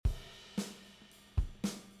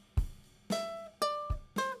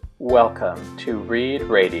Welcome to Read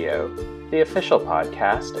Radio, the official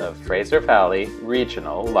podcast of Fraser Valley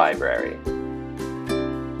Regional Library.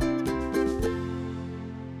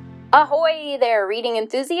 Ahoy there, reading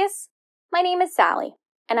enthusiasts! My name is Sally,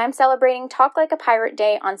 and I'm celebrating Talk Like a Pirate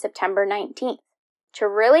Day on September 19th. To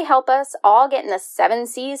really help us all get in the 7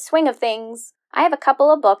 C's swing of things, I have a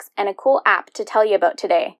couple of books and a cool app to tell you about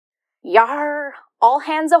today. Yar! All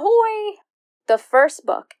hands ahoy! The first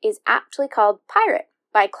book is aptly called Pirate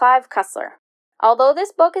by Clive Cussler. Although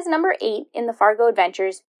this book is number 8 in the Fargo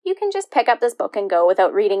Adventures, you can just pick up this book and go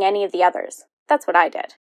without reading any of the others. That's what I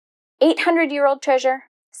did. 800-year-old treasure,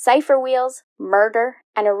 cipher wheels, murder,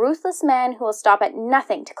 and a ruthless man who will stop at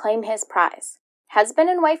nothing to claim his prize. Husband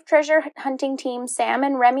and wife treasure hunting team Sam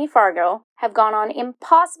and Remy Fargo have gone on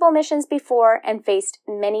impossible missions before and faced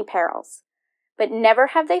many perils. But never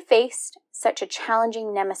have they faced such a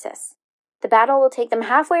challenging nemesis. The battle will take them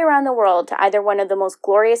halfway around the world to either one of the most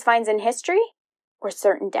glorious finds in history or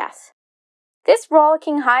certain death. This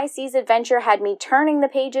rollicking high seas adventure had me turning the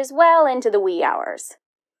pages well into the wee hours.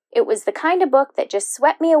 It was the kind of book that just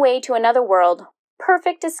swept me away to another world.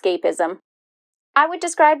 Perfect escapism. I would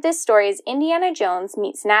describe this story as Indiana Jones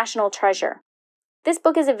meets National Treasure. This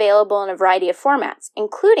book is available in a variety of formats,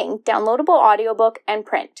 including downloadable audiobook and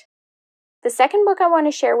print. The second book I want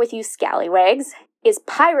to share with you scallywags is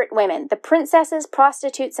Pirate Women, the Princesses,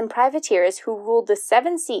 Prostitutes, and Privateers Who Ruled the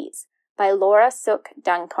 7 Seas by Laura Sooke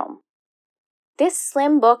Duncombe. This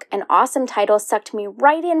slim book and awesome title sucked me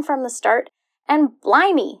right in from the start, and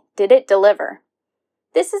blimey, did it deliver.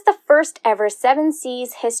 This is the first ever 7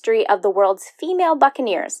 Seas history of the world's female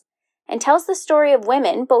buccaneers, and tells the story of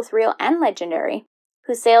women, both real and legendary,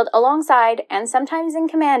 who sailed alongside and sometimes in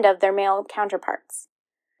command of their male counterparts.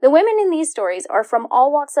 The women in these stories are from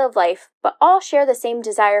all walks of life, but all share the same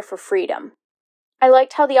desire for freedom. I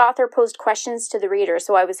liked how the author posed questions to the reader,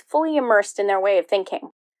 so I was fully immersed in their way of thinking.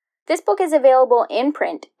 This book is available in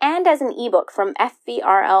print and as an ebook from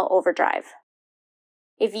FVRL Overdrive.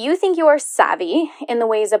 If you think you are savvy in the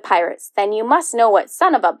ways of pirates, then you must know what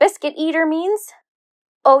son of a biscuit eater means.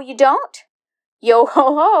 Oh, you don't? Yo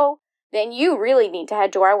ho ho! Then you really need to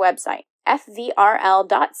head to our website,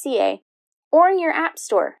 fvrl.ca, or in your app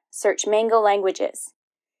store, search Mango Languages.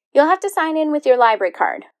 You'll have to sign in with your library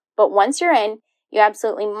card, but once you're in, you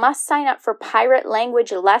absolutely must sign up for pirate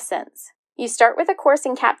language lessons. You start with a course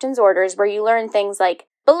in Captain's Orders where you learn things like,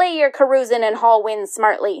 belay your carousing and haul wind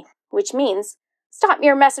smartly, which means, stop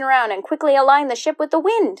your messing around and quickly align the ship with the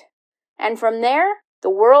wind. And from there, the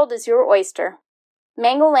world is your oyster.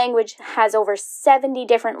 Mango Language has over 70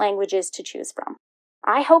 different languages to choose from.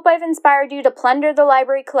 I hope I've inspired you to plunder the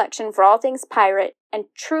library collection for all things pirate and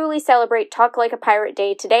truly celebrate Talk Like a Pirate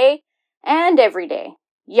Day today and every day.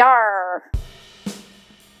 Yar!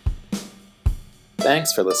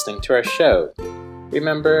 Thanks for listening to our show.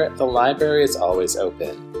 Remember, the library is always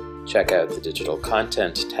open. Check out the Digital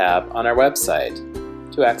Content tab on our website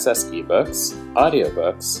to access ebooks,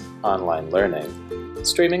 audiobooks, online learning,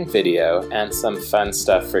 streaming video, and some fun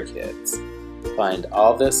stuff for kids. Find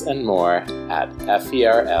all this and more at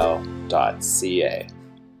fvrl.ca.